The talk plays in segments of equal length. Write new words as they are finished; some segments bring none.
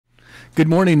Good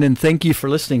morning, and thank you for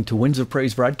listening to Winds of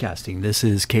Praise Broadcasting. This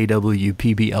is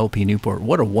KWPBLP Newport.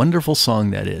 What a wonderful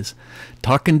song that is.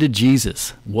 Talking to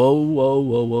Jesus. Whoa, whoa,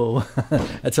 whoa, whoa.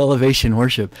 That's elevation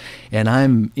worship. And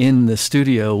I'm in the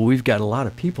studio. We've got a lot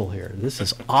of people here. This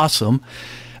is awesome.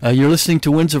 You're listening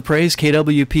to Winds of Praise,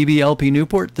 KWPBLP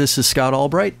Newport. This is Scott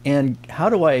Albright. And how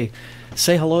do I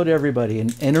say hello to everybody?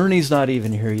 And Ernie's not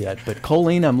even here yet. But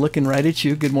Coleen, I'm looking right at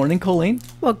you. Good morning, Coleen.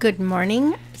 Well, good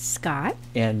morning, Scott.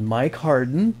 And Mike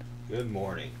Harden. Good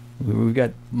morning. We've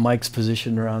got Mike's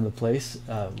positioned around the place.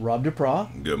 Rob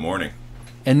DuPrau. Good morning.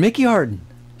 And Mickey Harden.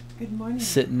 Good morning.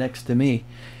 Sitting next to me.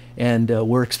 And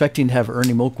we're expecting to have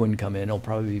Ernie Moquin come in. He'll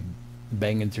probably be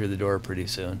banging through the door pretty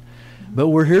soon. But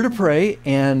we're here to pray,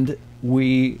 and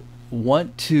we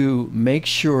want to make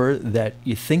sure that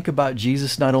you think about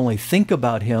Jesus, not only think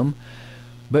about him,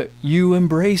 but you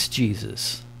embrace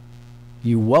Jesus.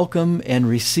 You welcome and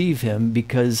receive him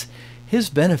because his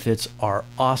benefits are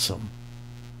awesome.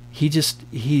 He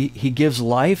gives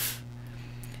life.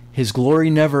 His glory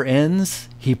never ends.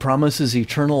 He promises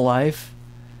eternal life.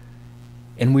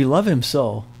 And we love him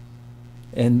so.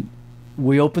 And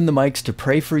we open the mics to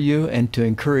pray for you and to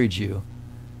encourage you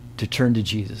to turn to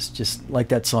Jesus. Just like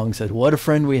that song said, what a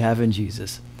friend we have in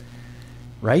Jesus.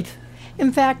 Right?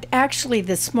 In fact, actually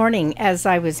this morning, as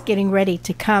I was getting ready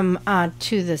to come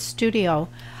to the studio,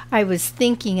 I was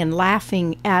thinking and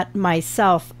laughing at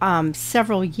myself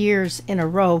several years in a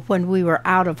row when we were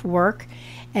out of work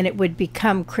and it would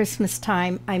become Christmas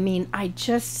time. I mean, I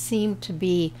just seemed to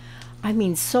be,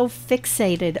 so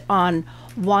fixated on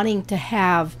wanting to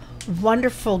have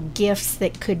wonderful gifts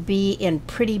that could be in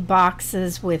pretty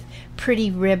boxes with pretty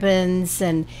ribbons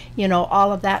and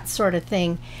all of that sort of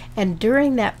thing. And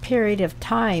during that period of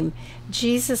time,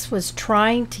 Jesus was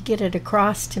trying to get it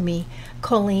across to me,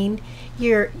 Coleen,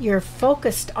 you're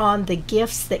focused on the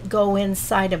gifts that go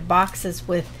inside of boxes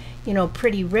with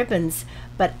pretty ribbons,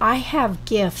 but I have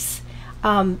gifts,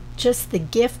 just the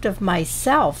gift of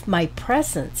myself, my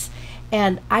presence,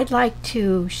 and I'd like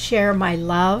to share my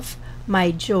love,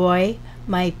 my joy,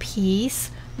 my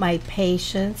peace, my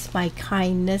patience, my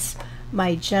kindness,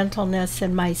 my gentleness,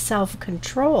 and my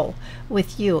self-control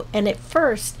with you. And at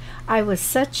first, I was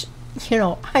such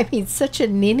a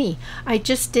ninny. I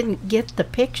just didn't get the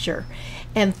picture.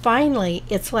 And finally,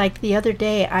 it's like the other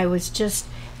day, I was just,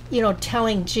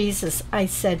 telling Jesus, I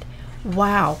said,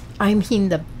 wow,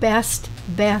 the best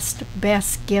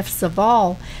gifts of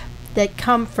all that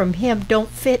come from him don't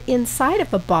fit inside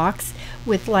of a box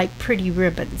with like pretty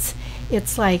ribbons.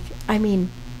 It's like,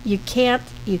 you can't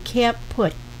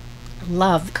put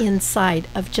love inside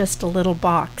of just a little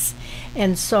box.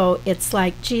 And so it's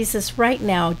like, Jesus, right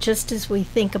now, just as we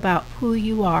think about who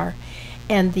you are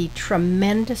and the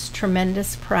tremendous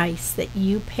price that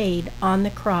you paid on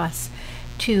the cross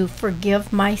to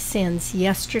forgive my sins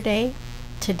yesterday,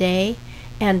 today,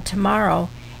 and tomorrow,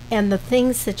 and the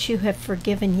things that you have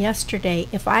forgiven yesterday,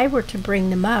 if I were to bring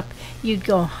them up, you'd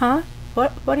go, huh?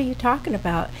 What are you talking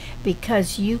about?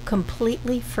 Because you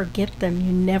completely forget them.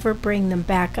 You never bring them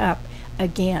back up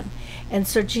again. And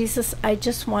so, Jesus, I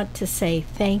just want to say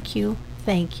thank you,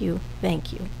 thank you,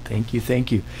 thank you. Thank you,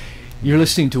 thank you. You're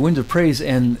listening to Winds of Praise,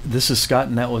 and this is Scott,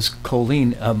 and that was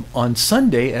Coleen. On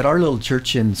Sunday at our little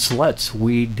church in Sluts,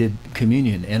 we did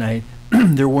communion, and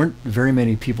there weren't very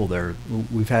many people there.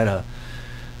 We've had a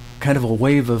kind of a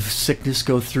wave of sickness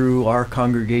go through our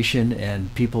congregation,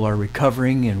 and people are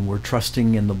recovering, and we're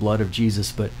trusting in the blood of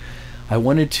Jesus. But I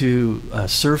wanted to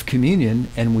serve communion,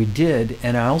 and we did.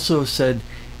 And I also said,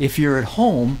 if you're at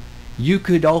home, you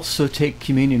could also take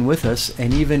communion with us.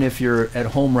 And even if you're at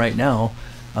home right now,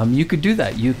 you could do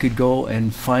that. You could go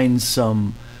and find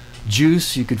some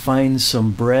juice, you could find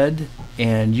some bread,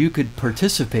 and you could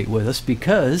participate with us,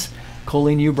 because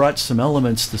Coleen, you brought some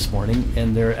elements this morning,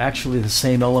 and they're actually the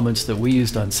same elements that we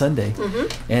used on Sunday.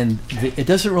 Mm-hmm. And it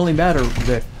doesn't really matter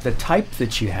the type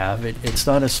that you have. It's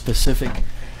not a specific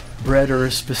bread or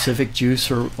a specific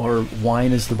juice or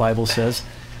wine, as the Bible says,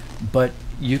 but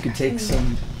you could take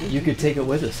some. You could take it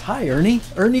with us. Hi, Ernie.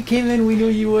 Ernie came in. We knew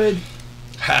you would.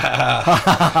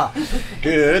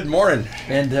 Good morning.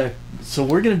 And so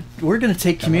we're gonna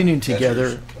take communion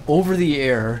together over the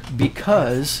air,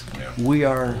 because we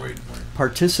are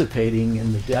participating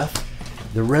in the death,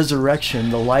 the resurrection,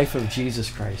 the life of Jesus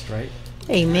Christ, right?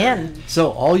 Amen.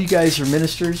 So all you guys are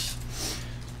ministers.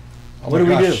 What do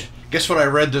we do? Guess what I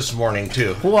read this morning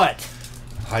too? What?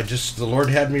 The Lord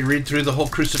had me read through the whole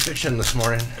crucifixion this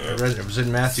morning. I read it was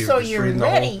in Matthew. So you're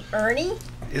ready, Ernie?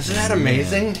 Isn't that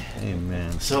amazing?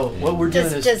 Amen. So what we're doing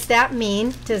is... Does that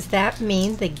mean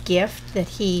the gift that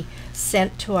he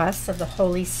sent to us of the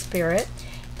Holy Spirit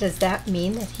Does that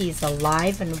mean that he's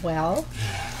alive and well?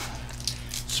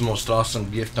 It's the most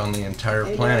awesome gift on the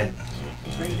entire planet.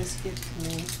 Greatest gift to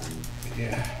mankind.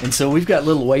 Yeah. And so we've got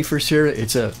little wafers here.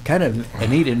 It's a kind of a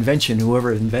neat invention,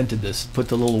 whoever invented this, put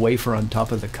the little wafer on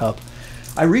top of the cup.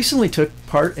 I recently took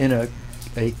part in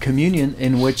a communion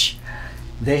in which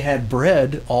they had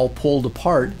bread all pulled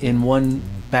apart in one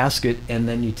basket, and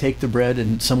then you take the bread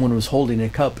and someone was holding a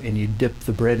cup and you dip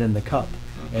the bread in the cup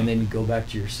and then you go back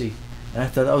to your seat. And I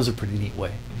thought that was a pretty neat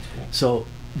way. So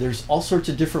there's all sorts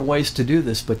of different ways to do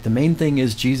this, but the main thing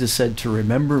is Jesus said to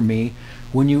remember me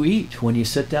when you eat, when you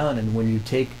sit down, and when you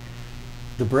take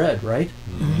the bread, right?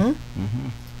 Mm-hmm. Mm-hmm.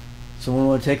 Someone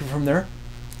want to take it from there?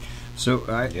 So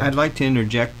I'd like to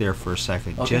interject there for a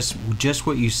second. Okay. Just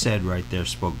what you said right there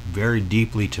spoke very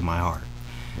deeply to my heart.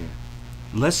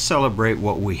 Let's celebrate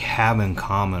what we have in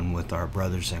common with our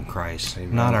brothers in Christ,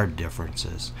 Amen. not our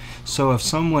differences. So if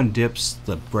someone dips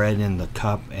the bread in the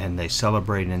cup and they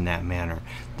celebrate in that manner,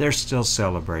 they're still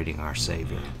celebrating our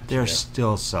Savior. They're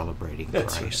still celebrating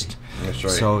Christ. That's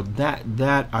right. So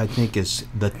that I think is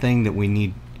the thing that we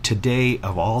need today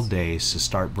of all days to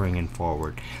start bringing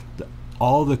forward.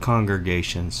 All the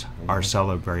congregations are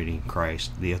celebrating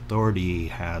Christ, the authority he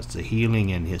has, the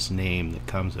healing in his name that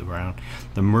comes around,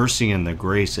 the mercy and the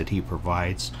grace that he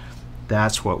provides.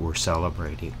 That's what we're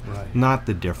celebrating, Right. not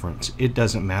the difference. It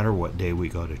doesn't matter what day we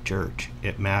go to church.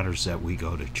 It matters that we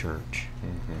go to church.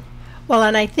 Well,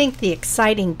 and I think the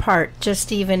exciting part,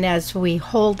 just even as we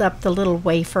hold up the little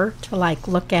wafer to like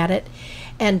look at it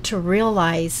and to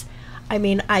realize, I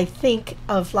mean, I think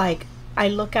of like, I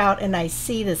look out and I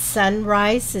see the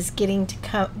sunrise is beginning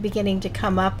to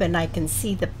come up, and I can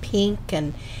see the pink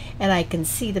and I can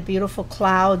see the beautiful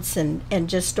clouds and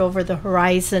just over the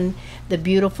horizon, the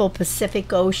beautiful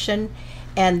Pacific Ocean,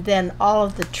 and then all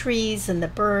of the trees and the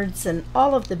birds and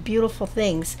all of the beautiful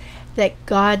things that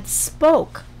God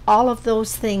spoke, all of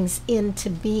those things into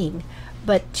being,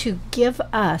 but to give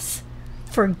us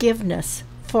forgiveness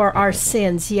for our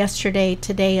sins yesterday,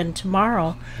 today, and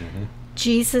tomorrow.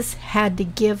 Jesus had to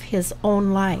give his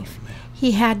own life.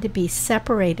 He had to be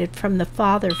separated from the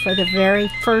Father for the very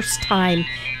first time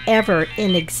ever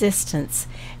in existence.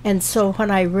 And so when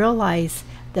I realize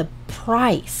the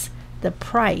price,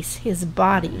 his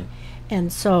body,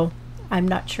 and so I'm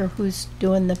not sure who's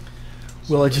doing the...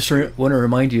 Well, I just want to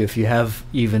remind you, if you have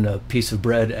even a piece of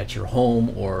bread at your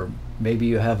home, or maybe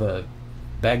you have a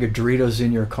bag of Doritos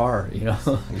in your car,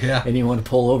 Yeah. and you want to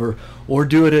pull over, or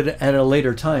do it at a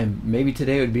later time. Maybe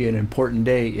today would be an important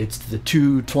day. It's the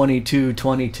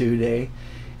 2/22/22 day,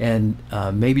 and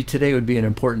maybe today would be an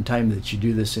important time that you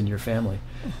do this in your family.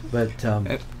 But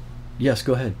yes,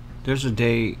 go ahead. There's a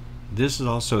day, this is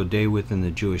also a day within the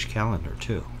Jewish calendar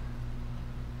too.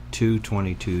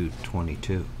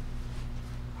 2/22/22.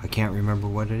 I can't remember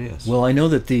what it is. Well, I know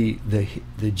that the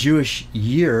Jewish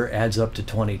year adds up to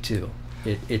 22.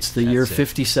 It's the year That's it.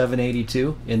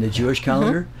 5782 in the Jewish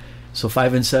calendar. So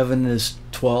 5 and 7 is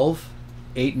 12,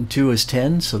 8 and 2 is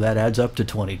 10, so that adds up to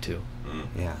 22.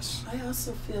 Yes. I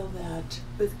also feel that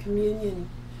with communion,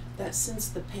 that since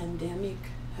the pandemic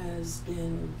has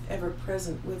been ever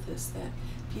present with us, that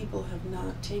people have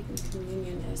not taken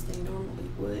communion as they normally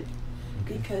would,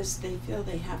 because they feel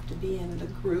they have to be in the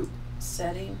group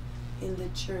setting in the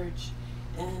church.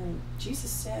 And Jesus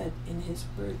said in his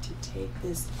word to take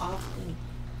this often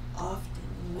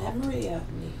in memory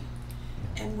of me.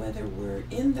 And whether we're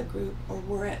in the group or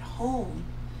we're at home,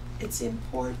 it's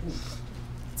important.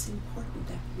 It's important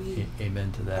that we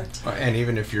Amen to that. And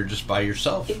even if you're just by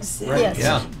yourself. Exactly. Yes.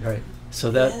 Yeah. Right.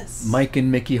 So that Yes. Mike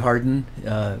and Mickey Harden,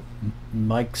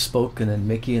 Mike spoke, and then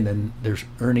Mickey, and then there's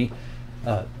Ernie.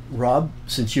 Rob,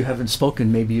 since you haven't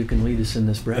spoken, maybe you can lead us in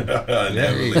this bread.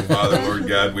 Heavenly Father, Lord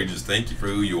God, we just thank you for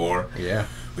who you are. Yeah.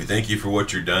 We thank you for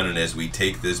what you've done, and as we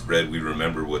take this bread, we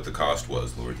remember what the cost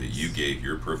was, Lord, that you gave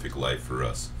your perfect life for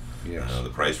us. Yes. The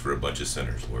price for a bunch of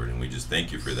sinners, Lord, and we just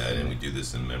thank you for that, and we do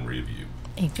this in memory of you.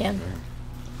 Amen.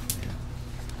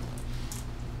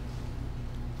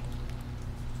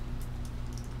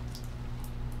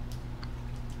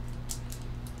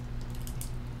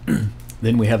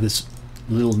 Then we have this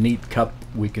little neat cup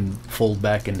we can fold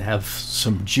back and have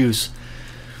some juice.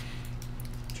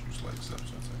 Juice like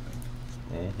substance, I think.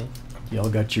 You all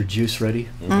got your juice ready?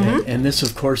 Mhm. And this,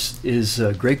 of course, is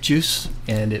grape juice,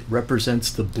 and it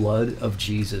represents the blood of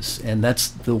Jesus. And that's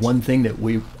the one thing that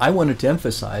I wanted to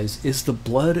emphasize is the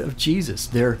blood of Jesus.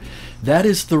 That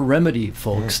is the remedy,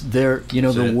 folks.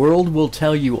 The world will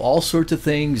tell you all sorts of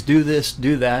things, do this,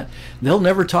 do that. They'll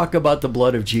never talk about the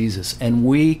blood of Jesus, and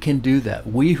we can do that.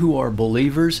 We who are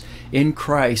believers in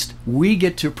Christ, we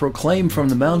get to proclaim from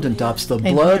the mountaintops the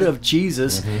blood of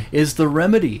Jesus is the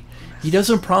remedy. He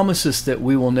doesn't promise us that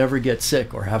we will never get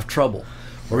sick or have trouble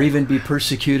or even be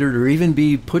persecuted or even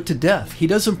be put to death. He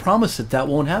doesn't promise that that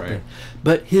won't happen. Right.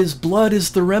 But his blood is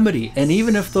the remedy. And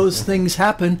even if those things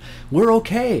happen, we're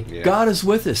okay. Yeah. God is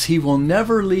with us. He will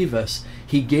never leave us.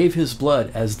 He gave his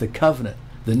blood as the covenant,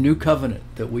 the new covenant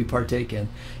that we partake in.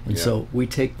 And so we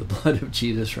take the blood of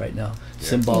Jesus right now,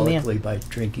 symbolically by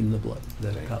drinking the blood,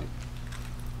 the cup.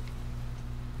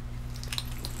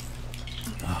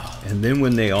 And then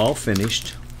when they all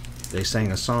finished, they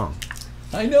sang a song.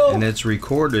 I know. And it's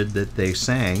recorded that they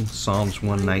sang Psalms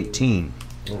 119.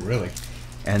 Oh, really?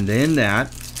 And in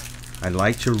that, I'd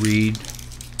like to read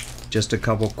just a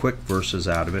couple quick verses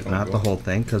out of it, not the whole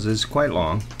thing, because it's quite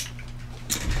long.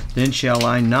 Then shall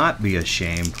I not be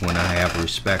ashamed when I have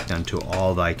respect unto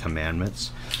all thy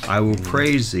commandments. I will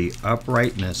praise thee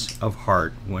uprightness of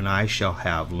heart when I shall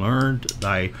have learned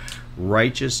thy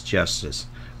righteous justice.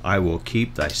 I will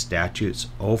keep thy statutes,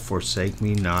 O forsake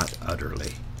me not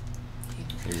utterly.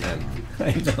 Amen.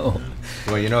 I know.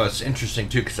 Well, it's interesting,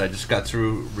 too, because I just got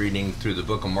through reading through the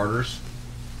Book of Martyrs.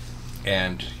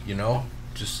 And,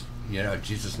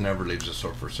 Jesus never leaves us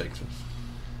or forsakes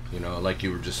us. Like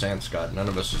you were just saying, Scott, none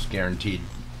of us is guaranteed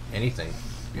anything,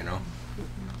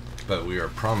 But we are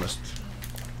promised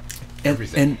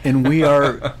everything. And we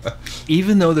are,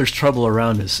 even though there's trouble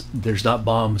around us, there's not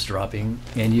bombs dropping.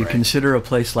 And you consider a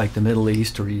place like the Middle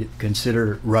East, or you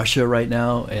consider Russia right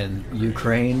now and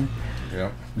Ukraine,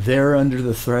 they're under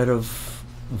the threat of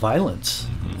violence.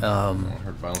 I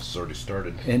heard violence has already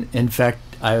started. And in fact,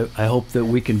 I hope that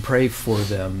we can pray for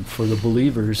them, for the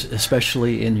believers,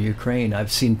 especially in Ukraine.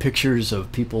 I've seen pictures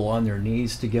of people on their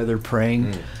knees together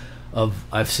praying.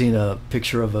 I've seen a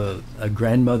picture of a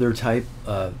grandmother type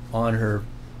on her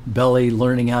belly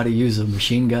learning how to use a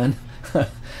machine gun.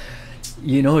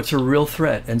 It's a real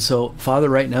threat. And so, Father,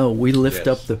 right now, we lift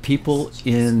up the people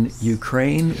in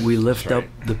Ukraine. We lift up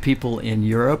the people in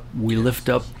Europe. We lift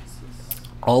up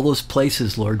all those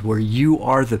places, Lord, where you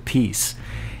are the peace.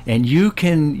 And you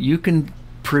can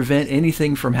prevent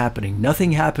anything from happening.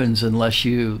 Nothing happens unless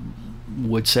you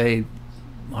would say,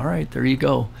 all right, there you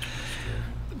go.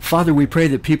 Father, we pray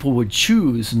that people would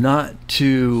choose not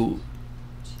to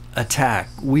attack.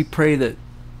 We pray that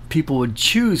people would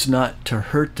choose not to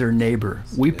hurt their neighbor.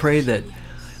 We pray that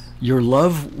your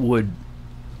love would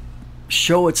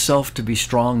show itself to be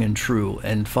strong and true.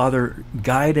 And Father,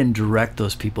 guide and direct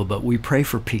those people. But we pray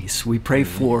for peace. We pray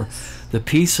for the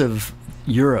peace of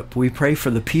Europe. We pray for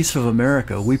the peace of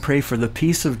America. We pray for the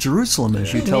peace of Jerusalem,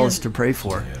 as you tell us to pray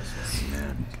for.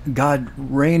 God,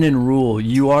 reign and rule.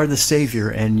 You are the Savior,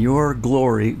 and your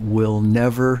glory will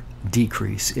never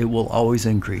decrease. It will always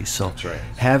increase. So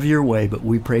have your way, but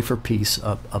we pray for peace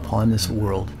upon this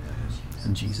world.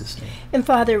 In Jesus' name. And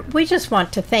Father, we just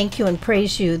want to thank you and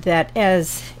praise you that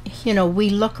as,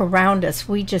 we look around us,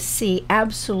 we just see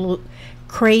absolute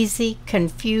crazy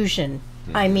confusion.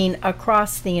 I mean,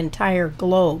 across the entire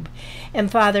globe. And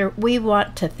Father, we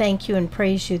want to thank you and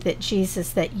praise you that, Jesus,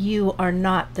 that you are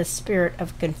not the spirit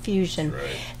of confusion.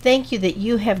 Thank you that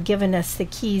you have given us the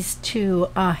keys to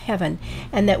heaven,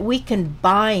 and that we can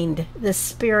bind the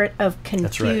spirit of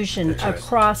confusion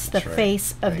across the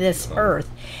face of this earth,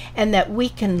 and that we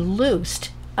can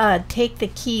take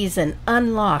the keys and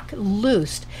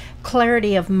loose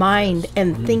clarity of mind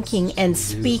and thinking and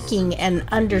speaking and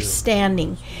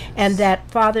understanding. And that,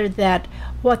 Father, that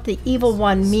what the evil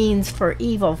one means for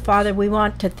evil, Father, we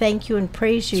want to thank you and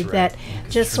praise you that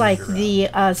just like the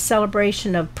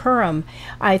celebration of Purim,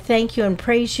 I thank you and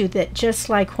praise you that just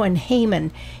like when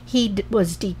Haman, he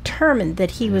was determined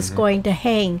that he was going to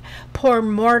hang poor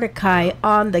Mordecai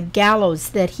on the gallows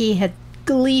that he had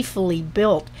gleefully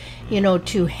built,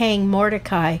 to hang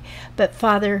Mordecai. But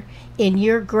Father, in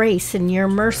your grace and your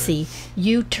mercy,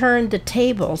 you turned the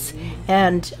tables,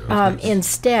 and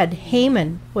instead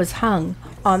Haman was hung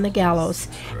on the gallows.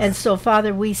 And so,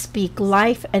 Father, we speak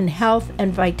life and health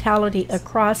and vitality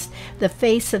across the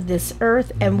face of this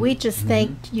earth, and we just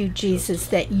thank you, Jesus,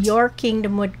 that your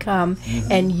kingdom would come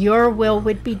and your will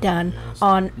would be done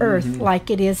on earth like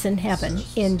it is in heaven.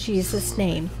 In Jesus'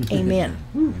 name, amen.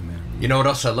 You know what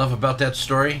else I love about that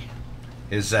story?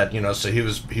 Is that, so he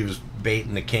was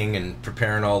baiting the king and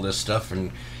preparing all this stuff,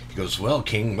 and he goes, "Well,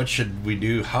 king, what should we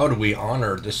do? How do we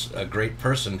honor this great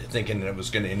person?" Thinking it was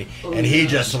going to, and he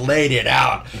just laid it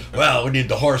out. Well, we need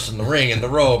the horse and the ring and the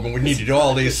robe, and we need to do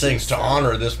all these things to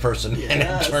honor this person. Yes. And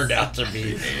it turned out to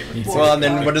be, well, and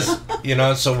then what is,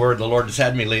 so where the Lord has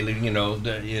had me lately,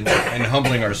 in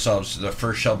humbling ourselves, the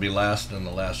first shall be last and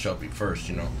the last shall be first,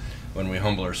 when we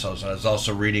humble ourselves. I was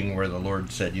also reading where the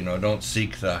Lord said, don't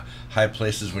seek the high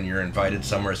places when you're invited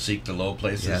somewhere, seek the low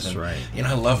places. That's and, right.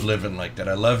 I love living like that.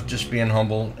 I love just being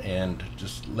humble and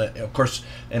just of course,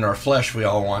 in our flesh, we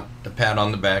all want the pat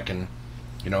on the back and,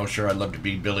 sure, I'd love to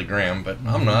be Billy Graham, but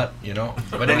I'm not,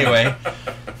 But anyway,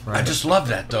 right. I just love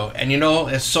that, though. And,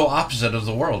 it's so opposite of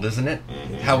the world, isn't it?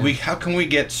 Mm-hmm. How can we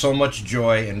get so much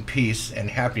joy and peace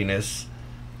and happiness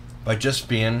by just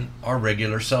being our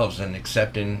regular selves and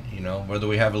accepting, whether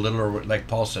we have a little or, like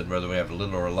Paul said, whether we have a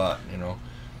little or a lot,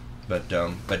 but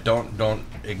don't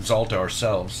exalt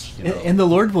ourselves. And the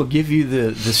Lord will give you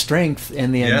the strength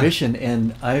and the ambition.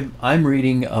 And I'm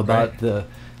reading about the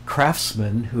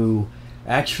craftsmen who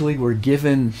actually were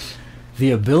given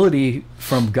the ability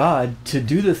from God to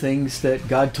do the things that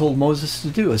God told Moses to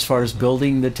do, as far as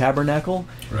building the tabernacle.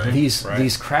 Right.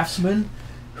 These craftsmen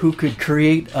who could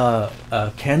create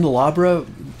a candelabra,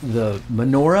 the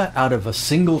menorah, out of a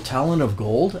single talent of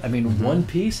gold. I mean, one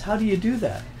piece. How do you do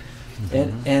that?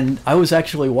 And I was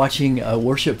actually watching a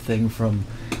worship thing from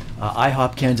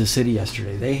IHOP Kansas City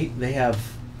yesterday. They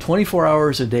have 24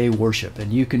 hours a day worship,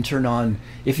 and you can turn on,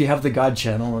 if you have the God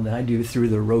channel, and I do through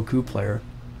the Roku player,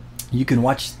 you can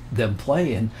watch them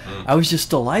play. And I was just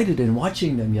delighted in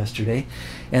watching them yesterday.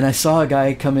 And I saw a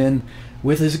guy come in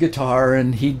with his guitar,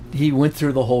 and he went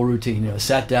through the whole routine.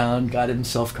 Sat down, got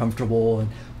himself comfortable, and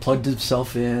plugged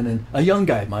himself in. And a young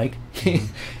guy, Mike,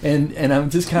 and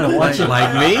I'm just kind of watching.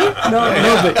 Like me?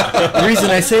 No, but the reason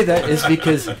I say that is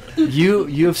because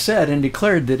you have said and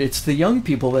declared that it's the young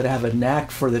people that have a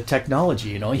knack for the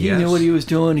technology. He knew what he was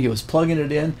doing. He was plugging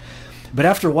it in, but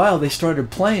after a while they started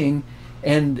playing,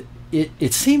 and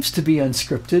it seems to be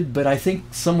unscripted, but I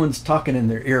think someone's talking in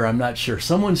their ear. I'm not sure.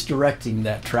 Someone's directing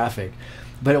that traffic.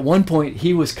 But at one point,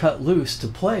 he was cut loose to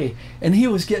play, and he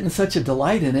was getting such a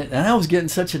delight in it, and I was getting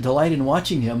such a delight in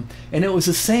watching him. And it was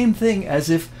the same thing as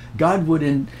if God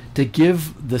would to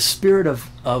give the spirit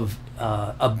of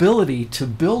ability to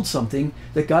build something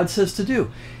that God says to do.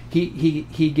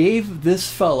 He gave this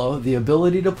fellow the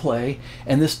ability to play,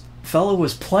 and this fellow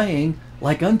was playing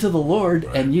like unto the Lord,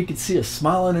 and you could see a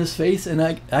smile on his face, and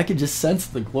I could just sense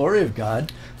the glory of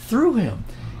God through him.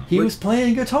 He was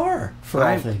playing guitar for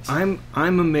all things. I'm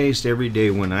amazed every day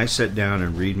when I sit down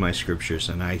and read my scriptures,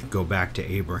 and I go back to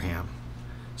Abraham,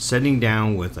 sitting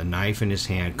down with a knife in his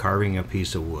hand, carving a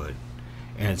piece of wood,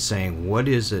 and saying, what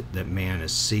is it that man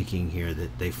is seeking here,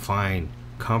 that they find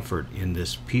comfort in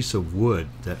this piece of wood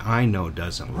that I know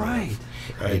doesn't live. Right.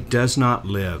 It does not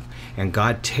live. And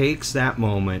God takes that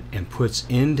moment and puts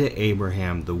into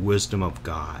Abraham the wisdom of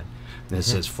God that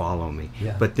says, follow me.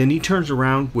 Yeah. But then he turns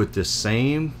around with this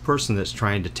same person that's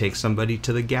trying to take somebody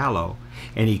to the gallows,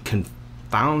 and he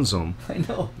confounds them. I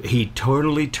know. He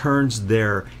totally turns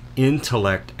their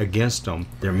intellect against them,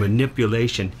 their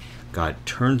manipulation. God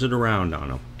turns it around on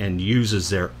them and uses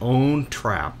their own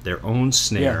trap, their own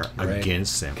snare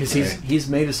against them. Because he's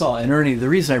made us all. And Ernie, the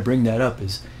reason I bring that up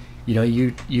is,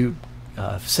 you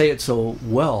say it so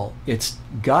well. It's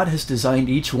God has designed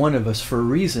each one of us for a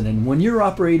reason, and when you're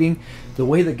operating the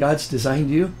way that God's designed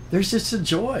you, there's just a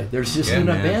joy. There's just an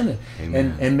abandon,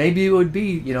 and maybe it would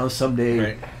be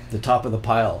someday the top of the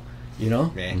pile.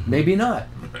 Maybe not,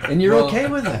 and you're okay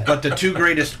with that. But the two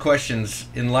greatest questions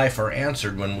in life are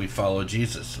answered when we follow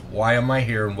Jesus. Why am I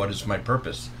here, and what is my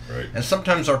purpose? Right. And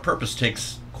sometimes our purpose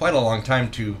takes quite a long time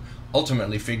to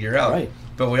ultimately figure out. Right.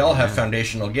 But we all have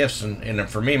foundational gifts, and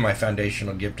for me, my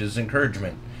foundational gift is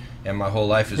encouragement, and my whole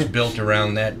life is built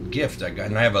around that gift.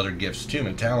 And I have other gifts too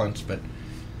and talents, but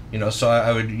so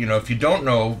I would, if you don't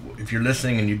know, if you're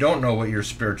listening and you don't know what your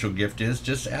spiritual gift is,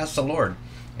 just ask the Lord.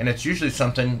 And it's usually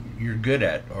something you're good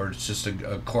at, or it's just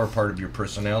a core part of your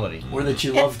personality. Or that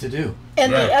you love to do.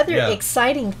 And the other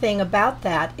exciting thing about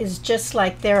that is, just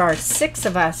like there are 6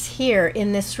 of us here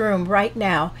in this room right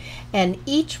now, and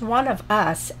each one of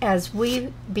us, as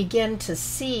we begin to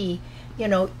see,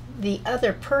 the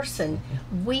other person,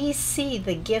 we see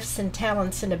the gifts and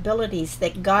talents and abilities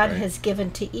that God has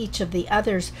given to each of the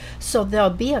others. So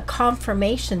there'll be a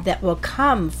confirmation that will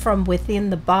come from within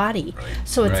the body.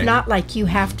 So it's not like you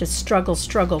have to struggle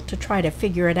to try to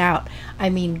figure it out. I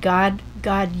mean, God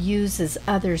uses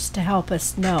others to help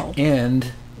us know.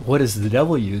 And what does the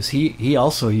devil use? He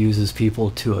also uses people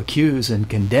to accuse and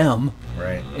condemn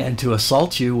Right. and to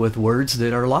assault you with words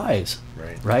that are lies.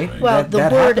 Right. Right? Well, That- the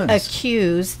that word happens.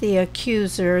 accuse, the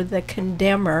accuser, the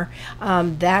condemner,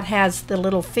 that has the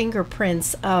little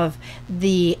fingerprints of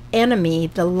the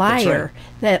enemy, the liar.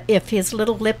 That if his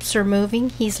little lips are moving,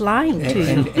 he's lying to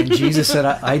you. And Jesus said,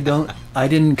 I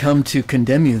didn't come to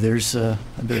condemn you. There's, I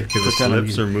better put His that on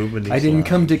lips you. are moving. I he's didn't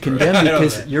come to lying. condemn you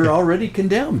because you're already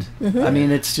condemned. I mean,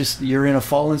 it's just, you're in a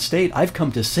fallen state. I've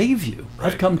come to save you.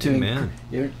 I've Right. come to Amen.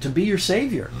 to be your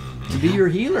savior, to be your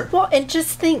healer. Well, and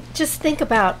just think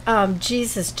about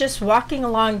Jesus just walking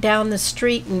along down the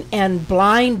street and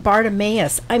blind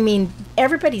Bartimaeus. I mean,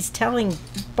 everybody's telling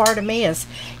Bartimaeus,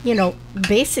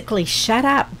 basically, shut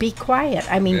up, be quiet.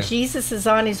 I mean, Yeah. Jesus is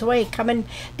on his way coming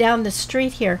down the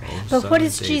street here. But Son what of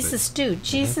does David. Jesus do?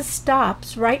 Jesus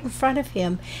stops right in front of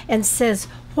him and says,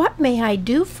 "What may I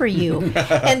do for you?"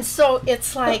 And so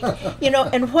it's like,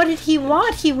 and what did he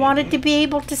want? He wanted to be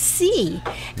able to see.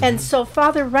 And so,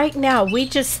 Father, right now, we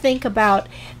just think about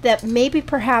that maybe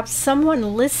perhaps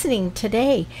someone listening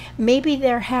today, maybe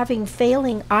they're having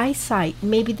failing eyesight,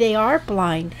 maybe they are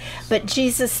blind. But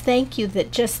Jesus, thank you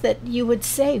that you would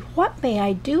say, "What may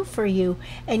I do for you?"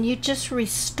 And you just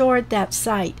restored that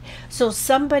sight. So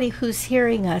somebody who's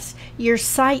hearing us, your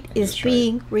sight is That's right.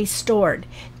 being restored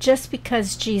just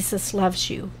because Jesus loves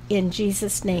you. In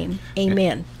Jesus' name,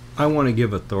 amen. I want to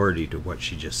give authority to what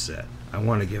she just said. I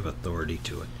want to give authority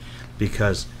to it.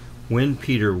 Because when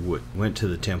Peter went to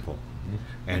the temple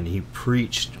and he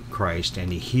preached Christ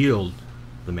and he healed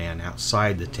the man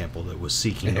outside the temple that was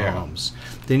seeking Yeah. alms,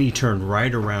 then he turned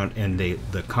right around and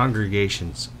the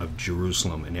congregations of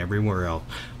Jerusalem and everywhere else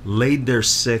laid their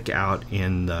sick out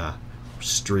in the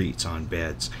streets on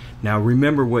beds. Now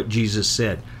remember what Jesus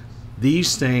said.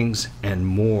 These things and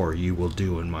more you will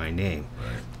do in my name.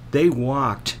 Right. They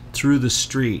walked through the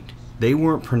street. They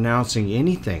weren't pronouncing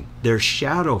anything. Their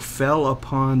shadow fell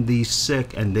upon these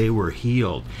sick and they were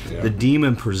healed. Yeah. The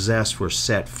demon possessed were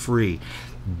set free.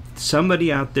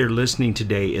 Somebody out there listening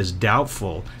today is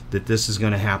doubtful that this is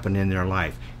going to happen in their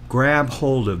life. Grab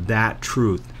hold of that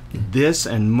truth. This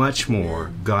and much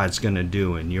more God's going to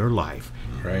do in your life.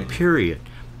 Right. Period.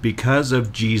 Because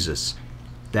of Jesus.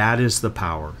 That is the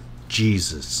power.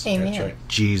 Jesus. Amen. That's right.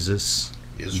 Jesus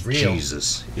Is real.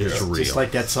 Jesus is Yeah. real. Just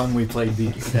like that song we played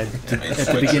at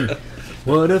the beginning.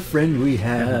 What a friend we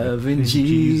have in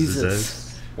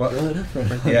Jesus. Well, What a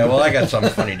friend. yeah, well, I got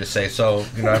something funny to say. So,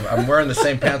 I'm wearing the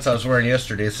same pants I was wearing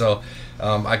yesterday. So,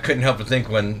 I couldn't help but think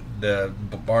when the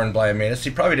barn blind made us, he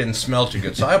probably didn't smell too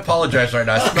good. So I apologize right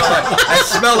now. I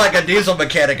smell like a diesel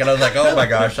mechanic, and I was like, oh my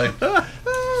gosh.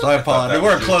 So I apologize. that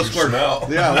We're a was close your quarter. smell.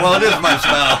 Yeah, well, it is my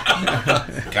smell.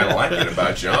 Kind of like it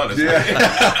about you, honestly.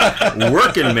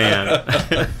 Working man.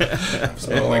 I've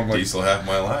smelled like my- diesel half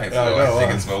my life, Yeah, so no, I think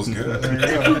wow. it smells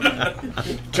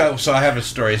good. So I have a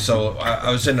story. So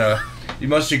I was in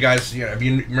most of you guys, you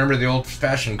remember the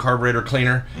old-fashioned carburetor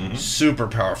cleaner? Super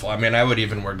powerful. I mean, I would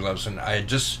even wear gloves, and I had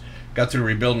just got through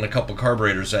rebuilding a couple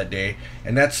carburetors that day,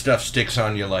 and that stuff sticks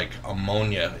on you like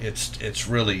ammonia. It's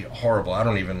really horrible. I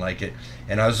don't even like it.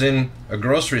 And I was in a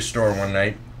grocery store one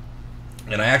night,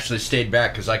 and I actually stayed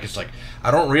back because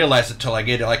I don't realize it till I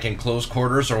get like in close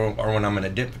quarters or when I'm in a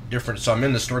different. So I'm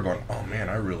in the store going, oh man,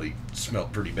 I really smell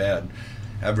pretty bad.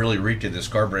 I've really reeked of this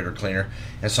carburetor cleaner.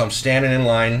 And so I'm standing in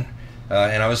line,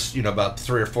 and I was about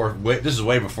 3 or 4. This is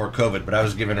way before COVID, but I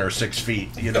was giving her 6 feet,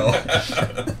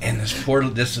 And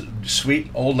this sweet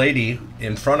old lady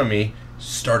in front of me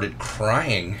started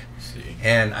crying.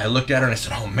 And I looked at her and I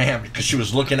said, oh man, because she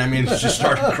was looking at me and she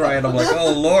started crying. I'm like,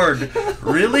 oh Lord,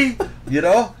 really?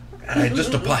 And I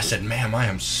just applied. I said, ma'am, I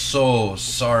am so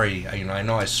sorry. I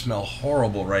know I smell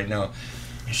horrible right now.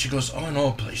 And she goes, oh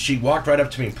no, please. She walked right up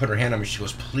to me and put her hand on me. She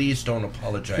goes, please don't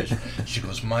apologize. She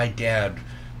goes, my dad,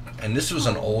 and this was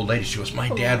an old lady. She goes, my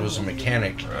dad was a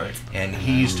mechanic, Right. and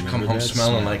he used to come home that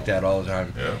smelling smell. like that all the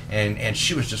time. Yeah. And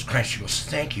she was just crying. She goes,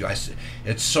 thank you. I said,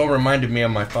 it so reminded me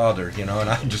of my father, and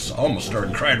I just almost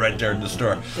started crying right there in the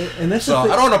store. And that's So the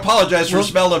thing. I don't apologize for Well,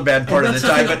 smelling bad part of the and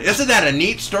that's time, the but thing. isn't that a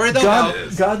neat story though?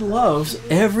 God loves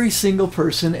every single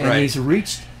person, and Right. He's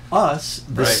reached us,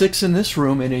 the Right. 6 in this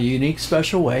room, in a unique,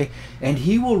 special way, and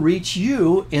He will reach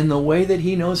you in the way that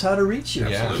He knows how to reach you.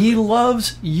 Yeah. He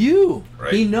loves you.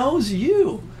 Right. He knows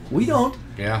you. We don't,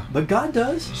 Yeah. but God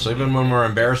does. So even when we're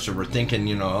embarrassed or we're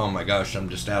thinking, oh my gosh, I'm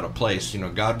just out of place,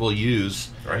 God will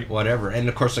use Right. whatever. And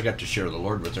of course, I got to share the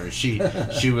Lord with her. She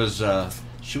was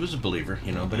a believer,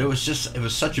 but it was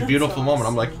such a beautiful moment.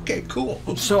 I'm like, okay, cool.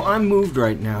 So I'm moved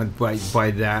right now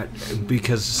by that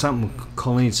because something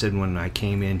Coleen said when I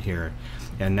came in here,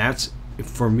 and that's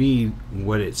for me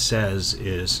what it says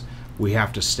is we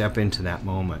have to step into that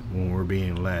moment when we're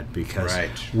being led, because Right,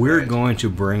 we're right. going to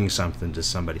bring something to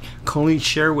somebody. Colleen,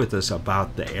 share with us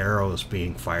about the arrows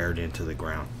being fired into the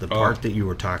ground, the part that you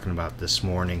were talking about this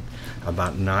morning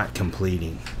about not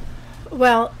completing.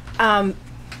 Well,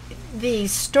 the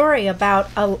story about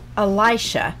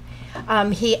Elisha,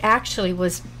 he actually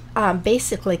was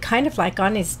basically kind of like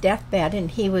on his deathbed, and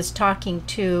he was talking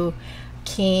to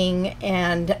King,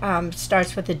 and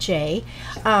starts with a J.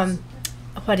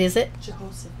 What is it?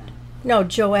 Jehoshaphat. No,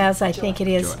 Joaz, I think it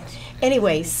is.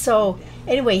 Joaz.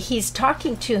 Anyway, he's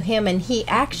talking to him, and he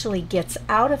actually gets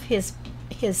out of his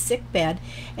sick bed,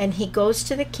 and he goes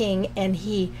to the king, and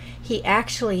he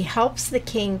actually helps the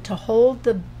king to hold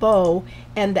the bow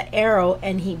and the arrow,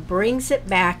 and he brings it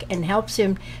back and helps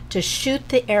him to shoot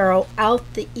the arrow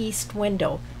out the east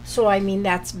window. So I mean,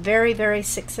 that's very, very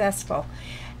successful.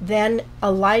 Then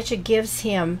Elijah gives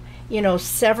him,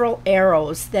 several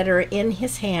arrows that are in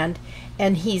his hand,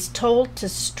 and he's told to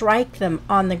strike them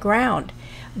on the ground.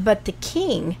 But the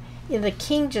king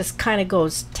just kind of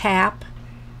goes tap,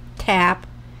 tap,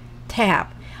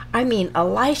 tap. I mean,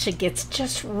 Elisha gets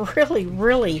just really,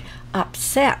 really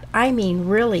upset. I mean,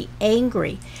 really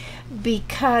angry,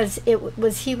 because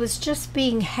he was just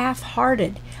being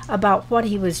half-hearted about what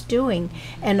he was doing.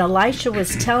 And Elisha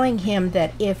was telling him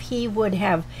that if he would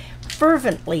have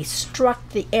fervently struck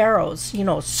the arrows,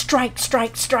 strike,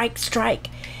 strike, strike, strike,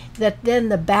 that then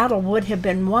the battle would have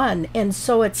been won. And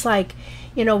so it's like,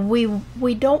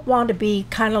 we don't want to be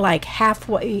kind of like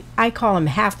halfway. I call them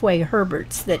halfway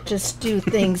Herberts that just do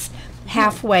things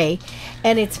halfway.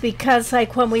 And it's because,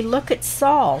 like, when we look at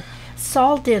Saul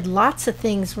did lots of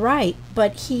things right,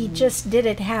 but he just did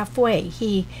it halfway.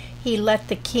 He let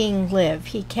the king live.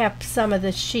 He kept some of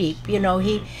the sheep.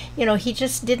 He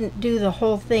just didn't do the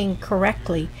whole thing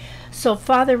correctly. So,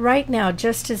 Father, right now,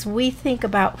 just as we think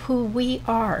about who we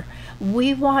are,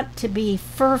 we want to be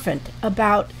fervent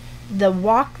about the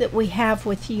walk that we have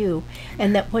with you,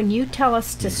 and that when you tell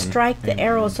us to strike the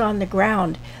arrows on the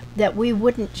ground, that we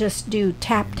wouldn't just do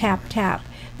tap, tap, tap,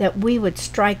 that we would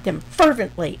strike them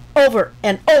fervently over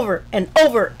and over and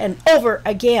over and over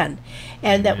again,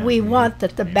 and that we want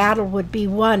that the battle would be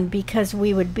won because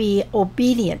we would be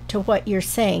obedient to what you're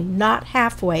saying, not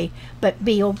halfway, but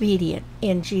be obedient.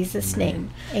 In Jesus'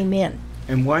 name, amen.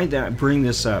 And why I bring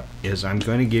this up is I'm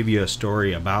going to give you a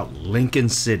story about Lincoln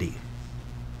City,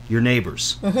 your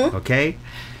neighbors, okay?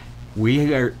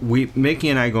 Mickey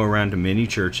and I go around to many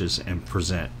churches and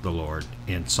present the Lord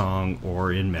in song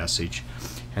or in message.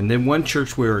 And then one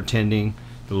church we were attending,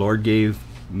 the Lord gave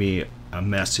me a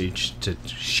message to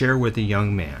share with a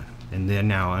young man. And then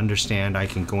now understand, I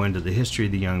can go into the history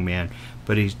of the young man,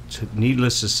 but he's,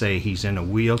 needless to say, he's in a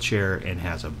wheelchair and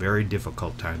has a very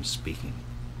difficult time speaking.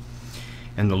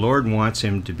 And the Lord wants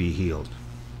him to be healed.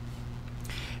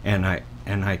 And I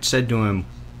said to him,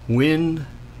 when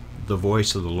the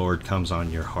voice of the Lord comes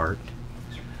on your heart,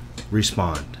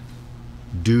 respond.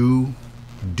 Do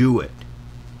it.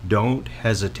 Don't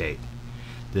hesitate.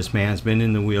 This man's been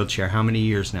in the wheelchair how many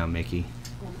years now, Mickey?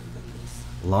 Oh my goodness.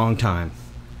 Long time.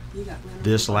 You got run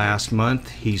This over. last month,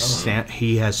 he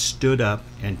has stood up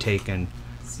and taken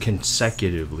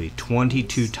consecutively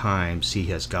 22 times. He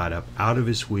has got up out of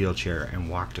his wheelchair and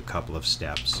walked a couple of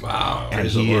steps. Wow. And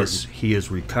Praise the Lord. he is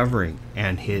recovering,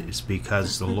 and it's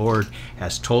because the Lord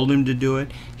has told him to do it.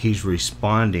 He's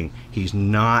responding. He's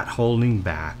not holding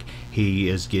back. He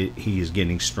is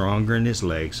getting stronger in his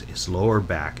legs, his lower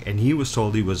back, and he was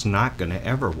told he was not going to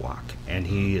ever walk, and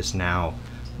he is now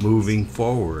moving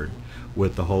forward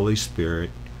with the Holy Spirit.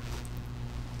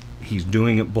 He's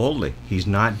doing it boldly. He's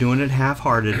not doing it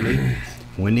half-heartedly.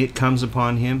 When it comes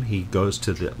upon him, he goes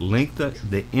to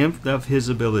the nth of his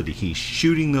ability. He's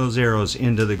shooting those arrows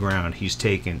into the ground. He's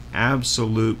taken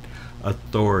absolute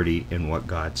authority in what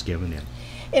God's given him.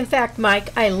 In fact,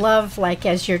 Mike, I love, like,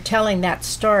 as you're telling that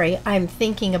story, I'm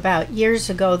thinking about years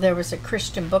ago, there was a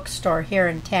Christian bookstore here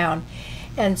in town.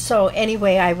 And so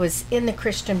anyway, I was in the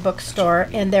Christian bookstore,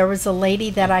 and there was a lady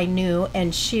that I knew,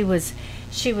 and she was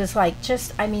like,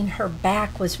 just, I mean, her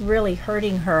back was really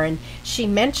hurting her, and she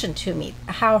mentioned to me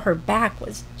how her back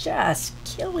was just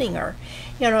killing her,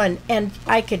 and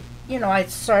I could,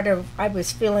 I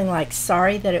was feeling like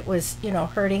sorry that it was,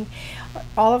 hurting.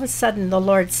 All of a sudden the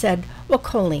Lord said, well,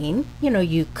 Coleen,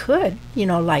 you could,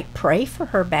 like, pray for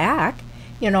her back.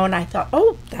 And I thought,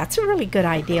 oh, that's a really good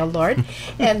idea, Lord.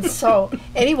 And so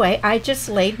anyway, I just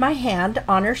laid my hand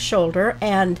on her shoulder,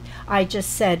 and I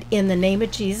just said, in the name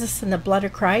of Jesus and the blood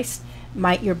of Christ,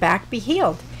 might your back be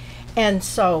healed. And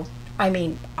so I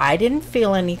mean, I didn't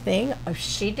feel anything.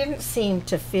 She didn't seem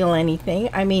to feel anything.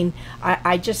 I mean,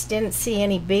 I just didn't see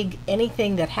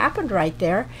anything that happened right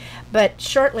there. But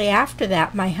shortly after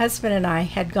that, my husband and I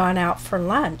had gone out for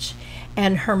lunch,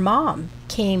 and her mom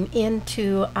came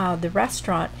into the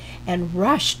restaurant and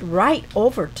rushed right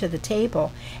over to the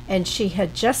table. And she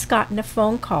had just gotten a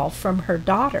phone call from her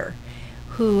daughter,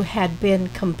 who had been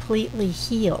completely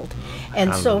healed.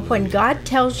 And so when God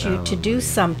tells you to do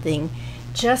something,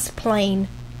 just plain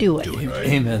do it.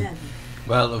 Amen.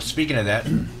 Well, speaking of that,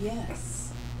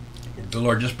 Yes. the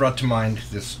Lord just brought to mind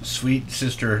this sweet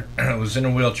sister who was in a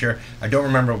wheelchair. I don't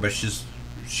remember, but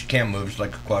she can't move. She's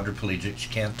like a quadriplegic. She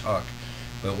can't talk.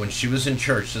 But when she was in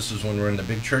church, this is when we were in the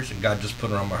big church, and God just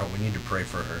put it on my heart, we need to pray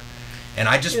for her. And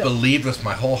I just believed with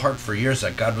my whole heart for years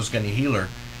that God was going to heal her.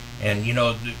 And, you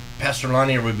know, Pastor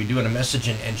Lonnie would be doing a message,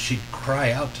 and she'd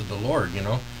cry out to the Lord, you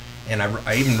know. And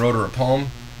I even wrote her a poem,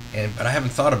 but I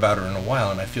haven't thought about her in a while,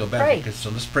 and I feel bad.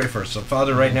 So let's pray for her. So,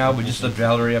 Father, right now, we just lift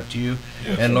Valerie up to you.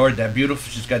 Yes. And, Lord,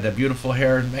 she's got that beautiful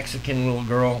hair, Mexican little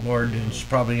girl, Lord, and she's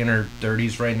probably in her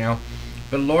 30s right now.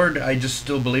 But, Lord, I just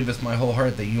still believe with my whole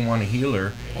heart that you want to heal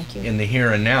her in the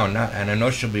here and now. And I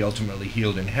know she'll be ultimately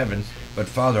healed in heaven. But,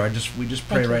 Father, we just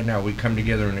pray right now. We come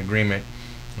together in agreement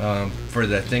for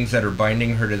the things that are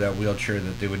binding her to that wheelchair,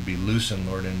 that they would be loosened,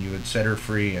 Lord, and you would set her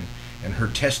free, and her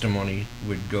testimony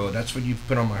would go. That's what you've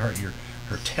put on my heart.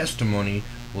 Her testimony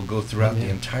will go throughout the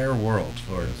entire world,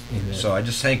 Lord. Amen. So I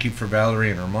just thank you for Valerie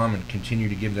and her mom, and continue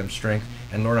to give them strength.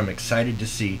 And Lord, I'm excited to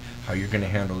see how you're going to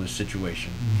handle this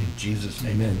situation. In Jesus'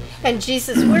 name. Amen. And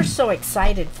Jesus, we're so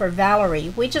excited for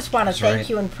Valerie. We just want to thank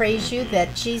you and praise you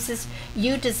that, Jesus,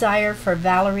 you desire for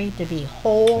Valerie to be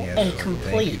whole and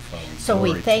complete. So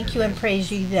we thank you and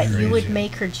praise you that you would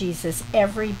make her, Jesus,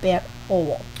 every bit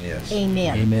whole. Yes.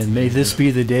 Amen. Amen. May this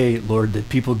be the day, Lord, that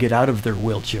people get out of their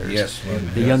wheelchairs. Yes,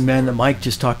 Lord. The young man that Mike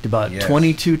just talked about,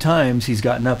 22 times he's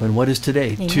gotten up, and what is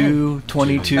today? Amen. 2,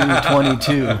 22,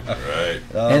 22. Right.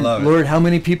 And Lord, how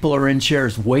many people are in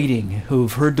chairs waiting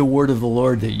who've heard the word of the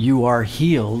Lord that you are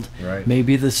healed? Right.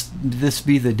 Maybe this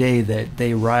be the day that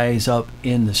they rise up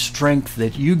in the strength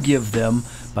that you give them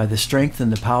by the strength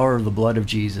and the power of the blood of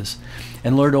Jesus.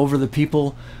 And Lord, over the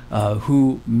people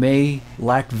who may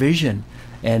lack vision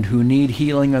and who need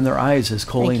healing on their eyes, as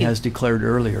Coleen has declared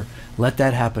earlier, let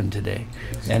that happen today.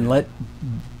 And let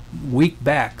weak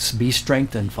backs be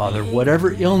strengthened, Father.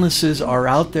 Whatever illnesses are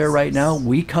out there right now,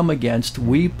 we come against.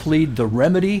 We plead the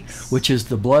remedy, which is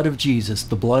the blood of Jesus,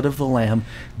 the blood of the Lamb,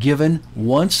 given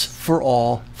once for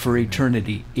all for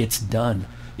eternity. It's done.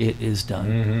 It is done.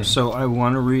 Mm-hmm. So I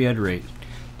want to reiterate,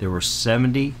 there were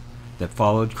 70 that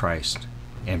followed Christ.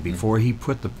 And before he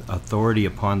put the authority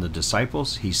upon the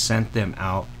disciples, he sent them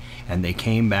out, and they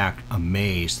came back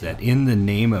amazed that in the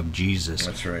name of Jesus,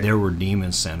 there were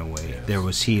demons sent away. Yes. There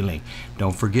was healing.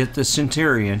 Don't forget the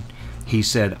centurion. He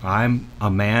said, I'm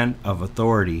a man of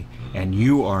authority, and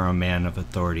you are a man of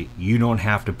authority. You don't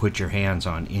have to put your hands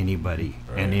on anybody.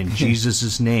 Right. And in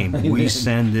Jesus' name, we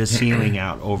send this healing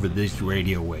out over these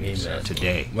radio waves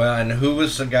today. Well, and who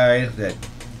was the guy that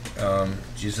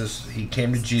he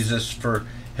came to Jesus for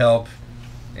help,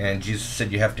 and Jesus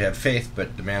said you have to have faith,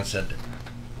 but the man said,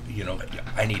 you know,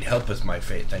 I need help with my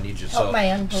faith. I need you. Help my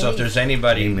unbelief. So if there's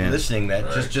anybody listening,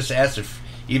 that just ask,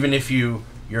 even if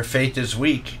your faith is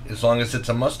weak, as long as it's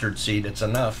a mustard seed, it's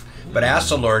enough. But ask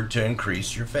the Lord to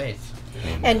increase your faith.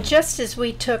 And just as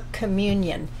we took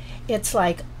communion, it's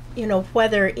like, you know,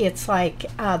 whether it's like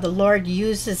the Lord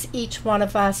uses each one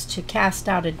of us to cast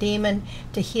out a demon,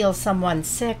 to heal someone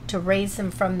sick, to raise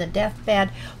them from the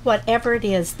deathbed, whatever it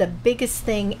is, the biggest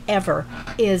thing ever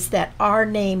is that our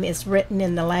name is written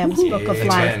in the Lamb's Book of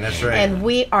Life. That's right. And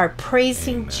we are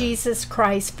praising Jesus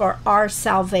Christ for our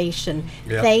salvation.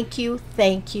 Yep. Thank you,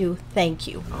 thank you, thank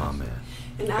you. Amen.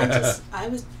 And I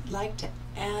would like to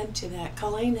add to that.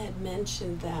 Coleen had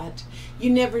mentioned that you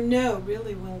never know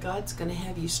really when God's going to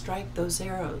have you strike those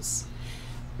arrows.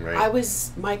 Right.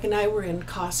 Mike and I were in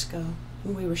Costco,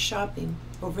 and we were shopping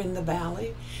over in the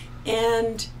valley,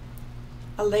 and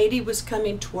a lady was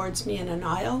coming towards me in an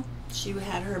aisle. She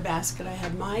had her basket, I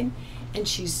had mine,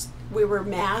 and we were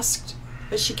masked,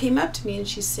 but she came up to me and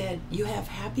she said, "You have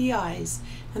happy eyes."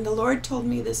 And the Lord told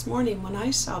me this morning, when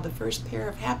I saw the first pair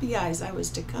of happy eyes, I was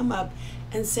to come up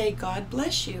and say, "God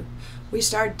bless you." We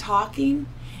started talking,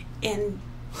 and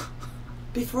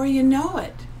before you know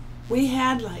it, we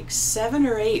had like 7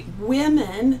 or 8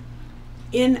 women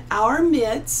in our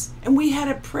midst, and we had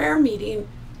a prayer meeting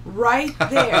right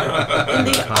there in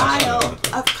the aisle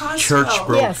of Costco. Church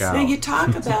broke out. Now you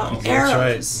talk about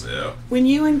arrows. Right. Yeah. When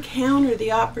you encounter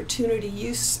the opportunity,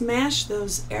 you smash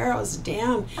those arrows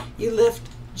down. You lift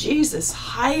Jesus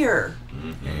higher.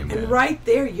 Amen. And right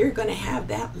there, you're going to have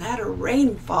that latter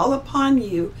rain fall upon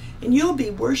you, and you'll be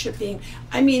worshiping.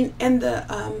 I mean, and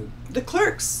the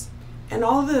clerks and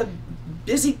all the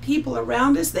busy people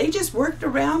around us, they just worked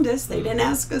around us. They didn't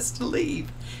ask us to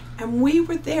leave. And we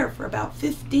were there for about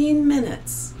 15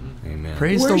 minutes. Amen.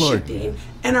 Praise the Lord. Worshiping,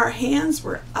 and our hands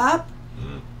were up.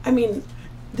 I mean,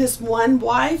 this one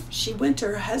wife, she went to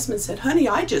her husband and said, "Honey,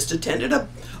 I just attended a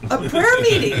prayer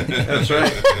meeting That's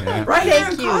right. right here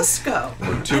in Thank you. Costco."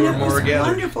 Where two and or it more was are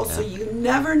gathered. wonderful. So you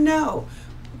never know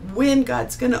when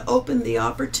God's going to open the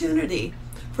opportunity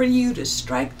for you to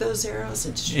strike those arrows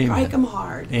and strike Amen. them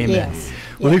hard. Amen. Yes.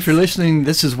 Well, Yes. if you're listening,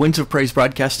 this is Winds of Praise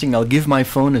Broadcasting. I'll give my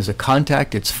phone as a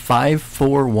contact. It's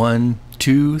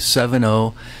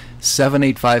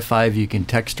 541-270-7855. You can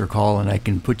text or call, and I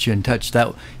can put you in touch.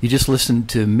 That you just listened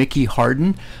to Mickey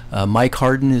Harden. Mike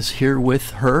Harden is here with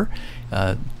her.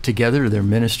 Together, they're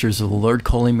ministers of the Lord.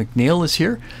 Coleen McNeil is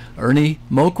here. Ernie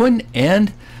Moquin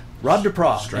and Rob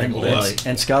DuPrau Strangled and, us.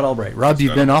 and Scott Albright. Rob,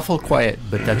 you've been awful quiet,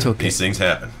 but that's okay. These things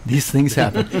happen. These things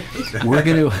happen. We're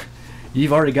going to...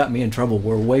 You've already got me in trouble.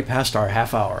 We're way past our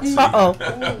half hour.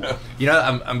 Uh-oh. You know,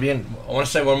 I want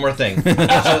to say one more thing. So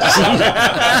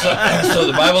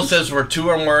the Bible says where two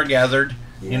or more are gathered,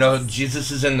 you know,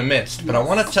 Jesus is in the midst. But I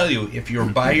want to tell you, if you're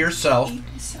by yourself,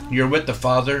 you're with the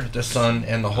Father, the Son,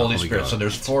 and the Holy Spirit. So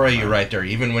there's four of you right there,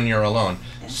 even when you're alone.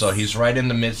 So he's right in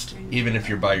the midst, even if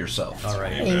you're by yourself. All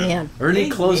right. Amen. Ernie,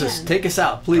 close us. Amen. Take us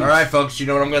out, please. All right, folks, you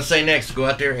know what I'm going to say next. Go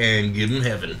out there and give them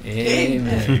heaven.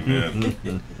 Amen.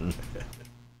 Amen.